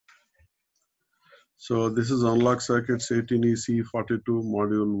So this is Unlock Circuits 18EC 42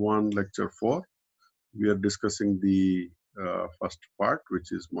 Module 1 Lecture 4. We are discussing the first part,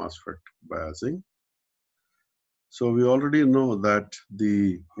 which is Mosfet Baising. So we already know that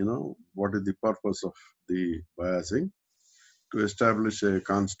what is the purpose of the biasing? To establish a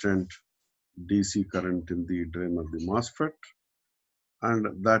constant DC current in the drain of the MOSFET,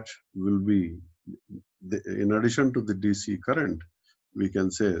 and that will be, in addition to the DC current, we can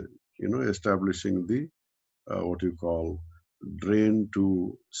say, establishing the what you call drain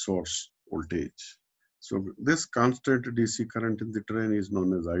to source voltage. So this constant DC current in the drain is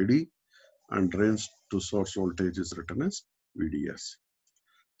known as ID, and drains to source voltage is written as VDS.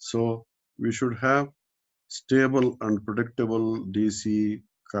 So we should have stable and predictable DC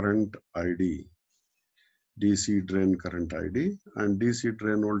current ID, DC drain current ID, and DC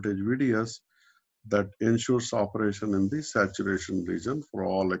drain voltage VDS that ensures operation in the saturation region for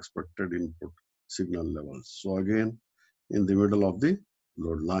all expected input signal levels. So again, in the middle of the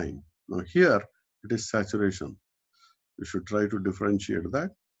load line. Now here it is saturation. We should try to differentiate that.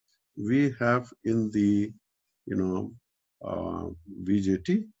 We have in the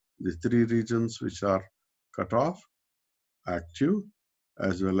VJT the three regions which are cutoff, active,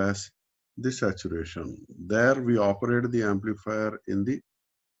 as well as the saturation. There we operate the amplifier in the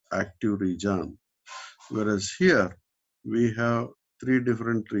active region, whereas here we have three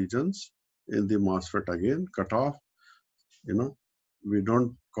different regions in the MOSFET. Again, cutoff, we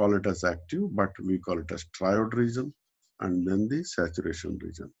don't call it as active, but we call it as triode region, and then the saturation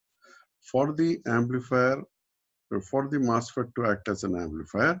region. For the amplifier, for the MOSFET to act as an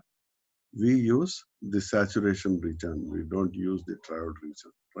amplifier, we use the saturation region. We don't use the triode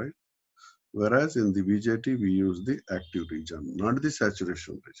region, right? Whereas in the VJT, we use the active region, not the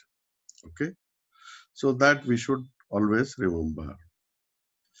saturation region. Okay, so that we should always remember.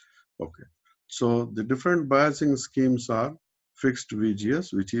 Okay, so the different biasing schemes are fixed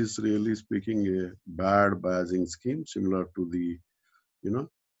VGS, which is really speaking a bad biasing scheme, similar to the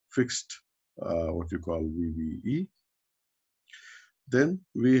fixed what you call VVE. Then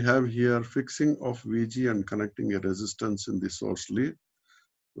we have here fixing of VG and connecting a resistance in the source lead,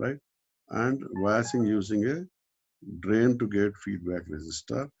 right? And biasing using a drain to gate feedback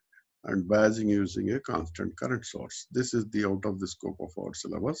resistor, and biasing using a constant current source. This is the out of the scope of our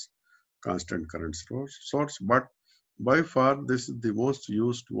syllabus, constant current source, but by far this is the most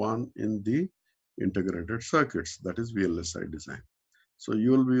used one in the integrated circuits, that is VLSI design. So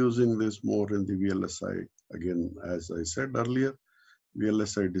you will be using this more in the VLSI, again, as I said earlier,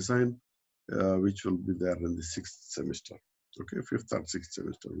 VLSI design, which will be there in the 6th semester. Okay, 5th or 6th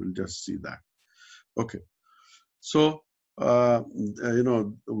semester, we'll just see that. Okay, so how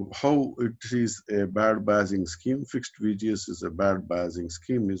it is a bad biasing scheme. Fixed VGS is a bad biasing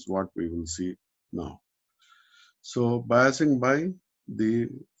scheme is what we will see now. So biasing by the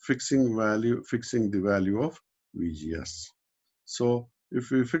fixing the value of VGS. So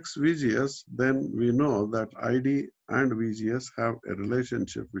if we fix VGS, then we know that ID and VGS have a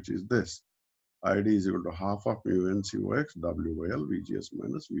relationship, which is this. ID is equal to half of mu n COX W by L VGS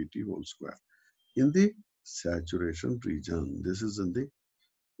minus VT whole square in the saturation region. This is in the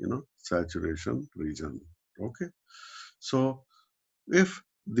saturation region. Okay, so if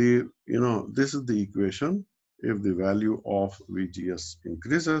the this is the equation, if the value of VGS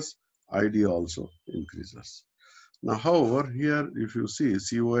increases, ID also increases. Now however, here if you see,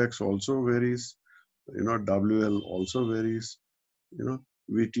 COX also varies, WL also varies,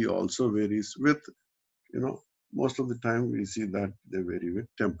 VT also varies with, most of the time we see that they vary with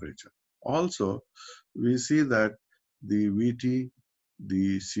temperature. Also, we see that the VT,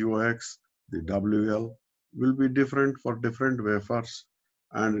 the COX, the WL will be different for different wafers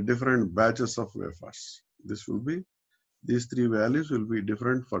and different batches of wafers. These three values will be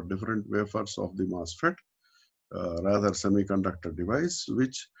different for different wafers of the MOSFET, rather semiconductor device,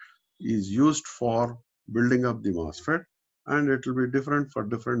 which is used for building up the MOSFET, and it will be different for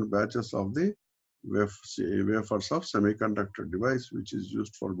different batches of the wafers of semiconductor device, which is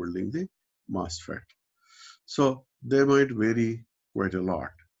used for building the MOSFET. So they might vary quite a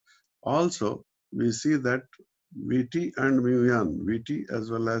lot. Also, we see that VT and mu n, VT as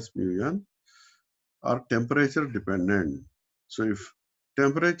well as mu n, are temperature dependent. So if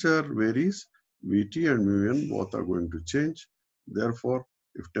temperature varies, VT and mu n both are going to change. Therefore,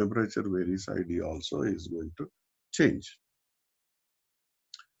 if temperature varies, ID also is going to change.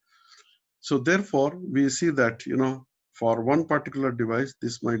 So therefore, we see that, for one particular device,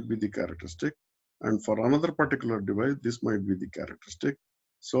 this might be the characteristic, and for another particular device, this might be the characteristic.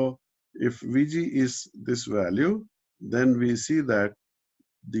 So if VG is this value, then we see that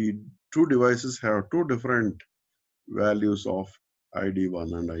the two devices have two different values of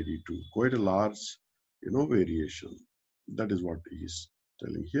ID1 and ID2, quite a large, variation. That is what he is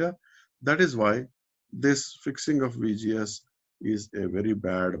telling here. That is why this fixing of VGS is a very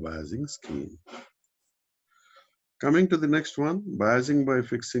bad biasing scheme. Coming to the next one, biasing by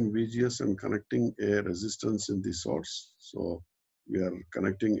fixing VGS and connecting a resistance in the source. So we are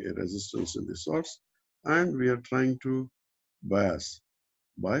connecting a resistance in the source and we are trying to bias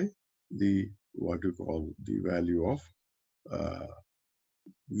by the what you call the value of uh,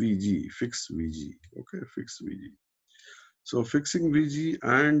 VG, fix VG, okay, fix VG. So fixing VG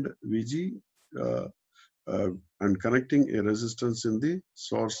and VG uh, uh, and connecting a resistance in the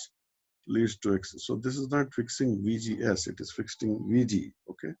source leads to X. So this is not fixing VGS, it is fixing VG,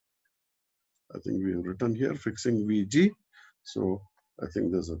 okay. I think we have written here fixing VG. So I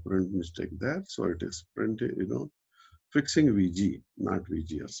think there's a print mistake there. So it is print, fixing VG, not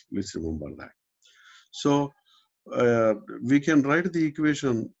VGS. Please remember that. So we can write the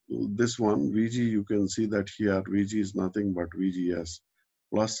equation, this one, VG, you can see that here VG is nothing but VGS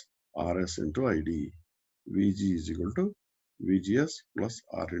plus RS into ID. VG is equal to VGS plus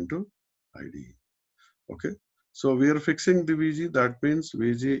R into ID. Okay. So we are fixing the VG, that means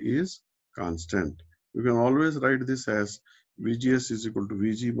VG is constant. You can always write this as VGS is equal to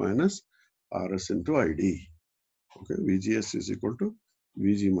VG minus RS into ID. Okay, VGS is equal to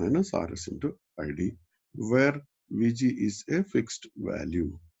VG minus RS into ID, where VG is a fixed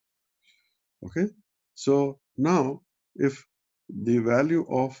value. Okay, so now if the value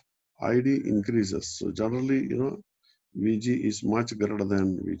of ID increases, so generally, VG is much greater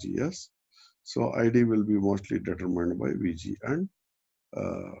than VGS, so ID will be mostly determined by VG and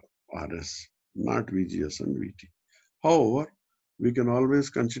RS, not VGS and VT. However, we can always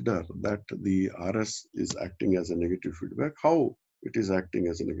consider that the RS is acting as a negative feedback. How it is acting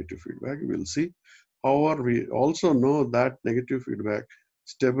as a negative feedback, we'll see. However, we also know that negative feedback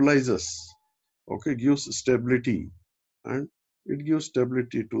stabilizes, okay, gives stability, and it gives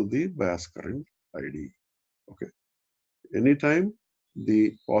stability to the bias current ID. Okay. Anytime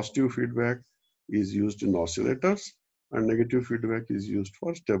the positive feedback is used in oscillators and negative feedback is used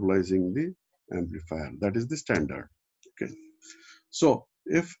for stabilizing the amplifier. That is the standard. Okay. So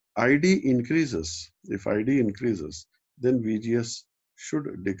if ID increases, then VGS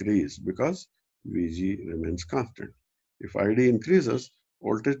should decrease because VG remains constant. If ID increases,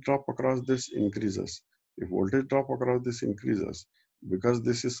 voltage drop across this increases. If voltage drop across this increases, because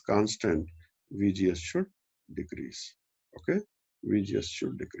this is constant, VGS should decrease. Okay, VGS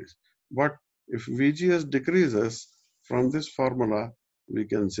should decrease. But if VGS decreases, from this formula, we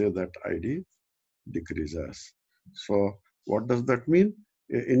can say that ID decreases. So what does that mean?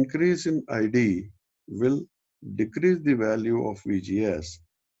 An increase in ID will decrease the value of VGS,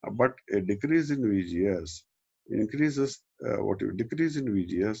 but a decrease in VGS increases decrease in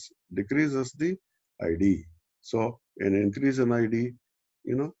VGS decreases the ID. So an increase in ID,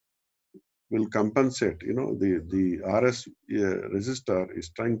 you know, will compensate. The RS resistor is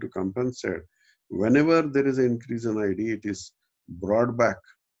trying to compensate. Whenever there is an increase in ID, it is brought back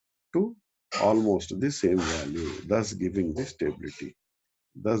to almost the same value, thus giving the stability.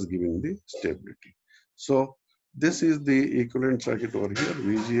 So this is the equivalent circuit over here,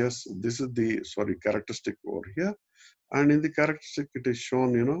 VGS. This is the, characteristic over here. And in the characteristic, it is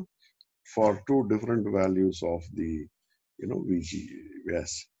shown, for two different values of the,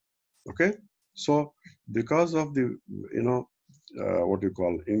 VGS. Okay. So because of the, what you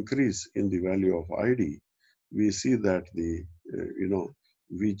call increase in the value of ID, we see that the,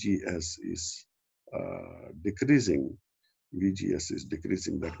 VGS is decreasing. VGS is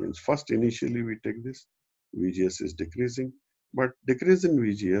decreasing. That means first initially we take this, VGS is decreasing, but decrease in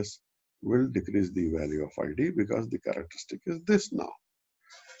VGS will decrease the value of ID because the characteristic is this now.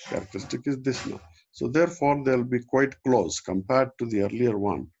 So therefore they'll be quite close compared to the earlier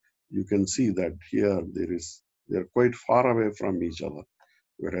one. You can see that here they're quite far away from each other,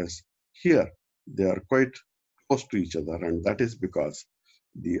 whereas here they are quite close to each other, and that is because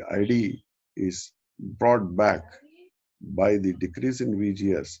the ID is brought back by the decrease in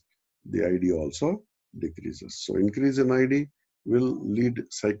VGS. The ID also decreases. So increase in ID will lead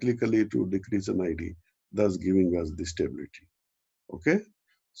cyclically to decrease in ID, thus giving us the stability. Okay.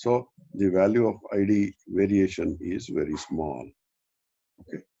 So the value of ID variation is very small.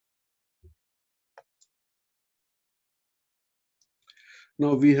 Okay.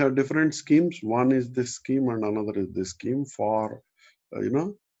 Now we have different schemes. One is this scheme and another is this scheme for,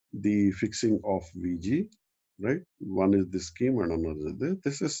 the fixing of VG, right? One is this scheme and another is this.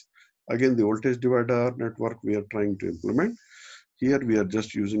 This is again the voltage divider network we are trying to implement. Here we are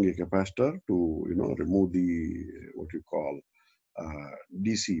just using a capacitor to remove the what you call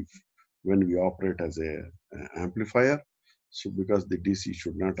DC when we operate as a amplifier. So because the DC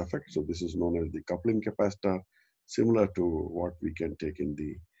should not affect, so this is known as the coupling capacitor, similar to what we can take in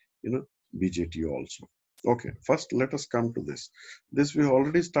the BJT also. Okay, first let us come to this. This we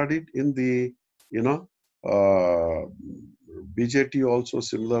already studied in the uh, BJT also,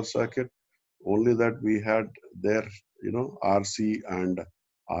 similar circuit, only that we had there RC and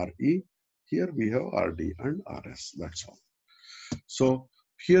RE. Here we have RD and RS. That's all. So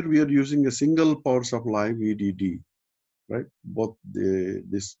here we are using a single power supply VDD, right? Both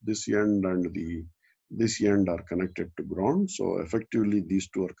this end and this end are connected to ground. So effectively these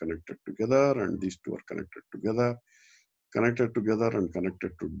two are connected together, and these two are connected together and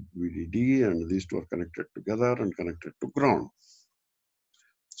connected to VDD, and these two are connected together and connected to ground.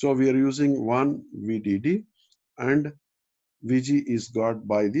 So we are using one VDD, and VG is got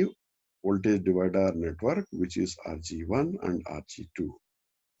by the voltage divider network, which is RG1 and RG2.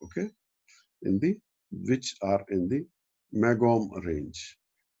 Okay, which are in the megohm range.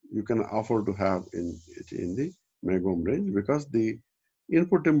 You can afford to have it in the megohm range, because the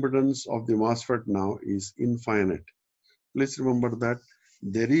input impedance of the MOSFET now is infinite. Please remember that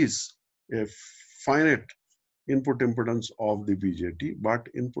there is a finite input impedance of the BJT, but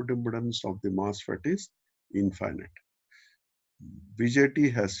input impedance of the MOSFET is infinite.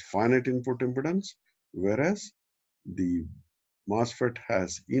 BJT has finite input impedance, whereas the MOSFET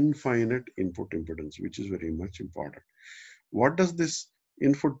has infinite input impedance, which is very much important. What does this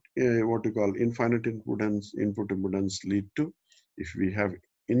what you call infinite input impedance lead to? If we have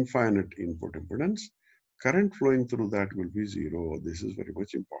infinite input impedance, current flowing through that will be zero. This is very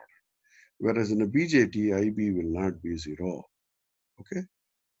much important. Whereas in a BJT, IB will not be zero. Okay,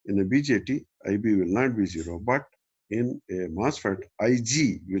 in a BJT, IB will not be zero, but in a MOSFET,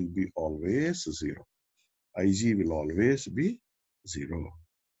 IG will be always zero. IG will always be zero.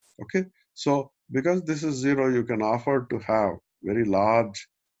 Okay, so because this is zero, you can afford to have very large,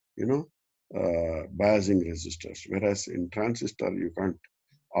 biasing resistors, whereas in transistor you can't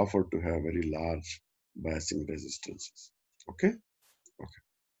afford to have very large biasing resistances. Okay, okay.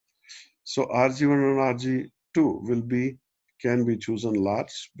 So RG1 and RG2 can be chosen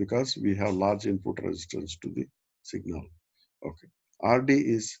large, because we have large input resistance to the signal. Okay, RD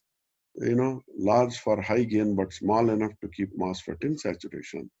is large for high gain, but small enough to keep MOSFET in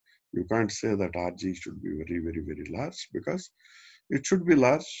saturation. You can't say that RG should be very, very, very large, because it should be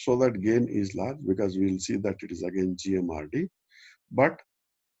large so that gain is large, because we will see that it is again GMRD. But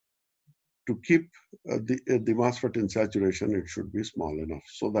to keep the MOSFET in saturation, it should be small enough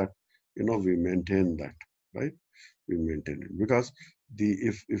so that we maintain that, right? We maintain it, because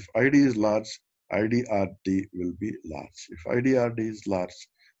if ID is large, IDRD will be large. If IDRD is large,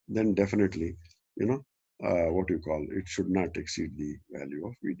 then definitely what you call it should not exceed the value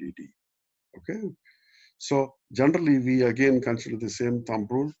of VDD. Okay, so generally we again consider the same thumb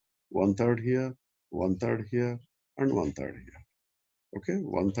rule: 1/3 here, 1/3 here, and 1/3 here. Okay,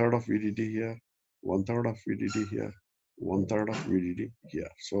 1/3 of VDD here, 1/3 of VDD here, 1/3 of VDD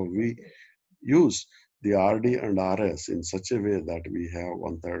here. So we use the RD and RS in such a way that we have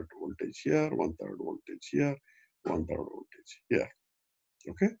 1/3 voltage here, 1/3 voltage here, 1/3 voltage here.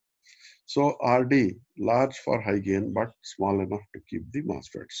 Okay, so RD large for high gain, but small enough to keep the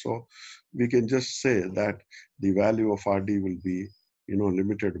MOSFET. So we can just say that the value of RD will be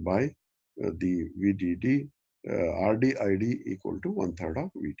limited by the VDD, RD ID equal to 1/3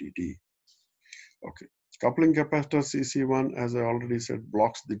 of VDD. Okay, coupling capacitor CC1, as I already said,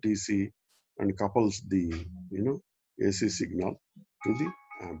 blocks the DC and couples the AC signal to the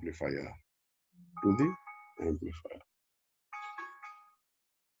amplifier.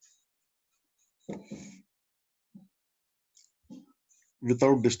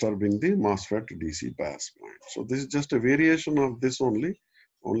 Without disturbing the MOSFET DC bias point. So this is just a variation of this only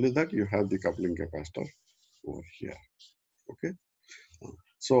that you have the coupling capacitor over here. Okay.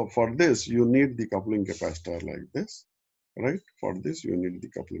 So for this, you need the coupling capacitor like this, right? For this, you need the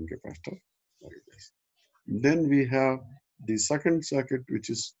coupling capacitor like this. Then we have the second circuit, which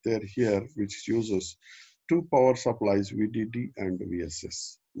is there here, which uses two power supplies, VDD and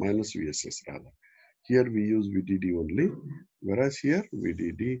VSS, minus VSS rather. Here we use VDD only, whereas here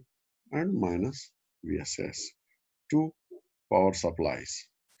VDD and minus VSS, two power supplies.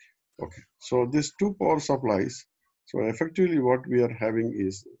 Okay, so these two power supplies, so effectively what we are having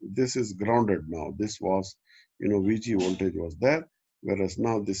is, this is grounded now. This was, VG voltage was there, whereas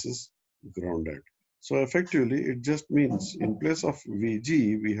now this is grounded. So effectively it just means in place of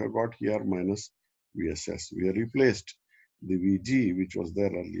VG, we have got here minus VSS. We are replaced the VG which was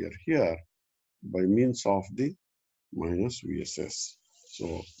there earlier here by means of the minus VSS.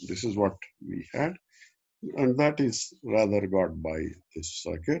 So this is what we had, and that is rather got by this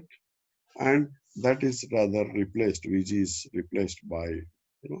circuit, and that is rather replaced. VG is replaced by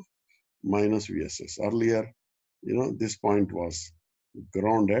minus VSS. Earlier, this point was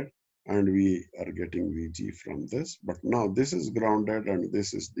grounded and we are getting VG from this, but now this is grounded and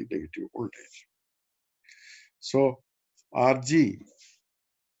this is the negative voltage. So RG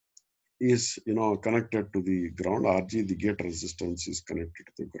is connected to the ground. RG, the gate resistance, is connected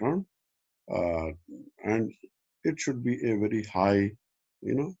to the ground, and it should be a very high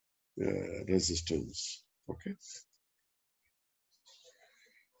resistance. Okay,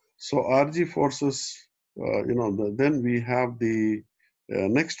 so RG forces, then we have the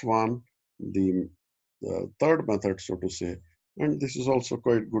next one, the third method, so to say, and this is also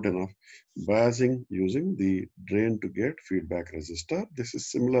quite good enough, biasing using the drain to gate feedback resistor. This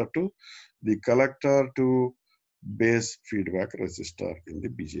is similar to the collector to base feedback resistor in the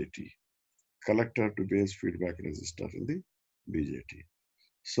BJT. Collector to base feedback resistor in the BJT.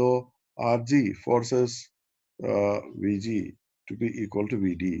 So RG forces VG to be equal to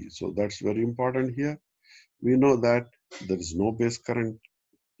VD. So that's very important here. We know that there is no base current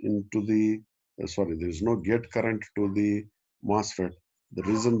into the, there is no gate current to the MOSFET. The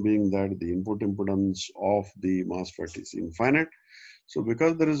reason being that the input impedance of the MOSFET is infinite. So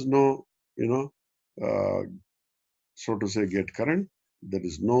because there is no, uh, so to say, gate current, there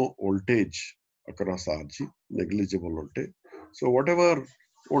is no voltage across RG, negligible voltage. So whatever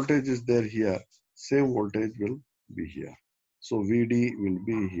voltage is there here, same voltage will be here. So VD will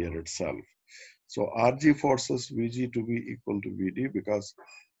be here itself. So RG forces VG to be equal to VD because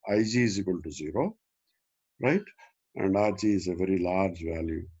IG is equal to 0, right? And RG is a very large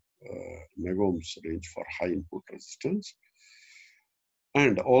value, megohms range for high input resistance.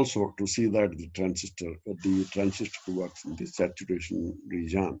 And also to see that the transistor works in the saturation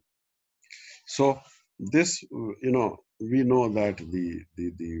region. So this, we know that the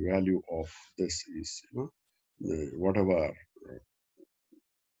value of this is, whatever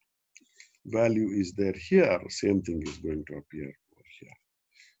value is there here, same thing is going to appear over here.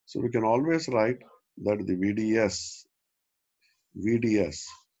 So we can always write that the VDS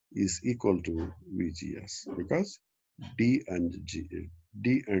is equal to VGS because D and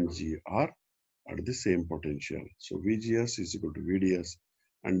G are at the same potential. So VGS is equal to VDS,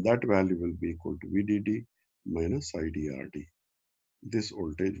 and that value will be equal to VDD minus IDRD. This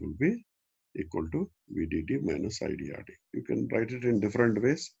voltage will be equal to VDD minus IDRD. You can write it in different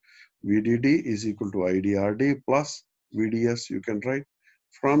ways. VDD is equal to IDRD plus VDS you can write.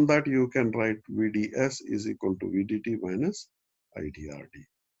 From that you can write VDS is equal to VDD minus IDRD.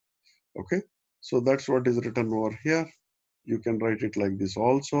 Okay, so that's what is written over here. You can write it like this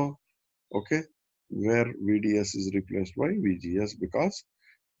also. Okay, where VDS is replaced by VGS because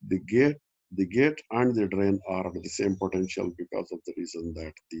the gate and the drain are at the same potential because of the reason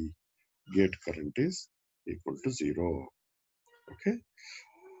that the gate current is equal to 0. Okay,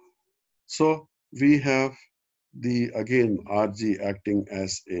 so we have the again RG acting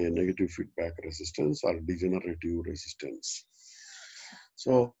as a negative feedback resistance or degenerative resistance.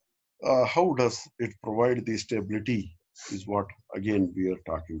 So how does it provide the stability is what again we are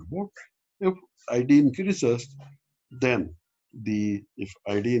talking about. If ID increases, then if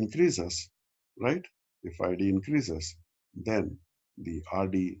ID increases, right? If ID increases, then the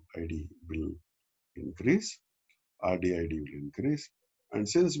RDID will increase, RDID will increase. And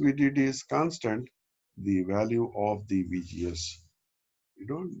since VDD is constant, the value of the VGS,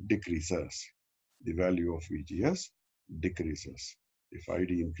 decreases. The value of VGS decreases. If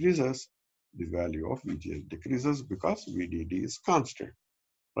ID increases, the value of VGS decreases because VDD is constant,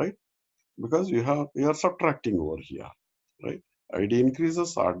 right? Because you are subtracting over here, right? ID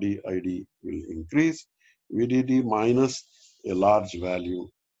increases, RDID will increase. VDD minus a large value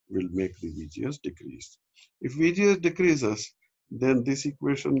will make the VGS decrease. If VGS decreases, then this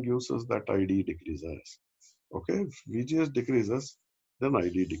equation gives us that ID decreases. Okay, if VGS decreases, then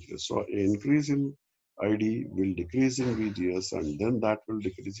ID decreases. So an increase in ID will decrease in VGS, and then that will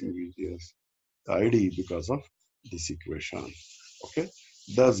decrease in VGS ID because of this equation. Okay,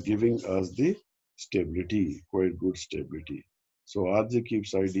 thus giving us the stability, quite good stability. So RG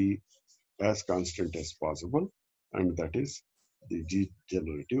keeps ID as constant as possible, and that is the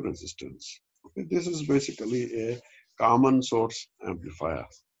generative resistance. Okay, this is basically a common source amplifier.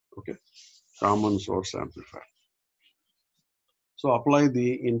 Okay, common source amplifier. So apply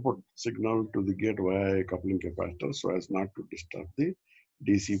the input signal to the gate via a coupling capacitor so as not to disturb the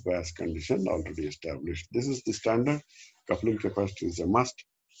DC bias condition already established. This is the standard. Coupling capacitor is a must,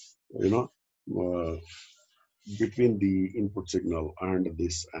 you know, uh, between the input signal and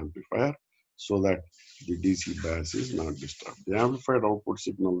this amplifier so that the DC bias is not disturbed. The amplified output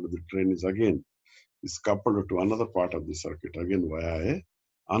signal with the drain is coupled to another part of the circuit again via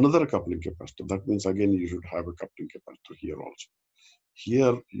another coupling capacitor. That means again you should have a coupling capacitor here also.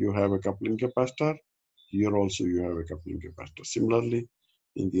 Here you have a coupling capacitor. Here also you have a coupling capacitor. Similarly,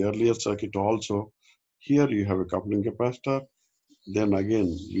 in the earlier circuit also, here you have a coupling capacitor. Then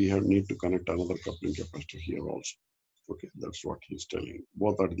again, we need to connect another coupling capacitor here also. Okay, that's what he's telling.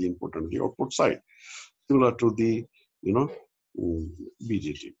 Both at the input and the output side, similar to the, you know,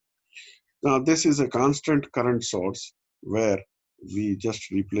 BJT. Now, this is a constant current source where we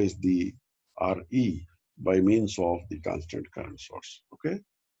just replace the RE by means of the constant current source. Okay,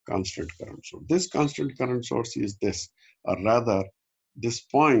 constant current source. This constant current source is this, or rather, this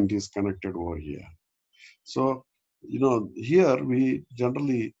point is connected over here. So, here we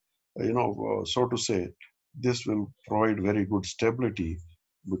generally, so to say, this will provide very good stability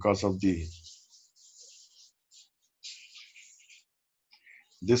because of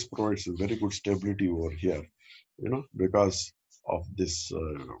this provides a very good stability over here, because of this,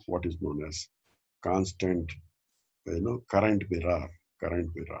 what is known as constant, current mirror.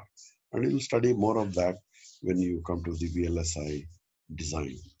 And you'll study more of that when you come to the VLSI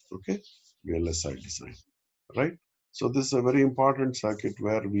design, okay? VLSI design, right? So this is a very important circuit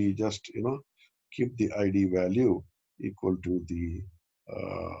where we just, keep the ID value equal to the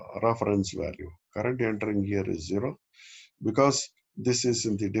reference value. Current entering here is 0 because this is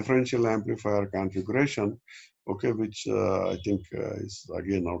in the differential amplifier configuration, okay, which I think is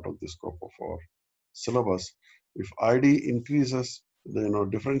again out of the scope of our syllabus. If ID increases, the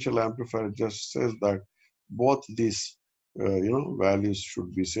differential amplifier just says that both these values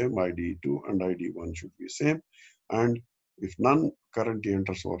should be same. ID2 and ID1 should be same, and if none current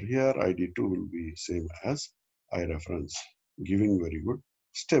enters over here, ID2 will be same as I reference, giving very good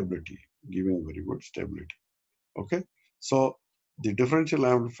stability. Okay, so the differential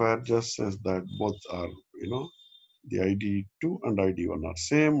amplifier just says that both are, the ID2 and ID1 are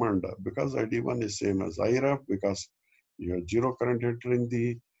same, and because ID1 is same as IREF, because you have zero current entering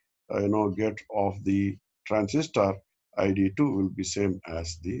the, gate of the transistor, ID2 will be same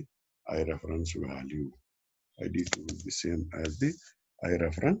as the I reference value. ID2 will be same as the I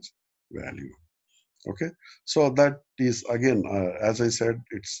reference value. Okay, so that is again, as I said,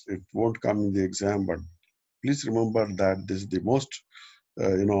 it won't come in the exam, but please remember that this is the most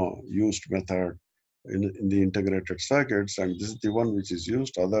used method in the integrated circuits, and this is the one which is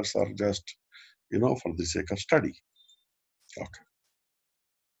used. Others are just for the sake of study. Okay,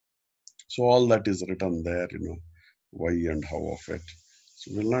 so all that is written there, why and how of it,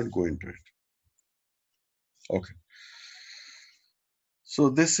 so we'll not go into it. Okay, so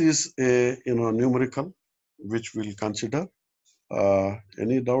this is a numerical which we'll consider.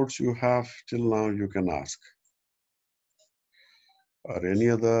 Any doubts you have till now, you can ask, or any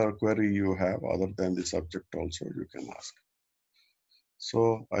other query you have other than the subject also, you can ask.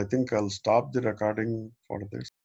 So I think I'll stop the recording for this.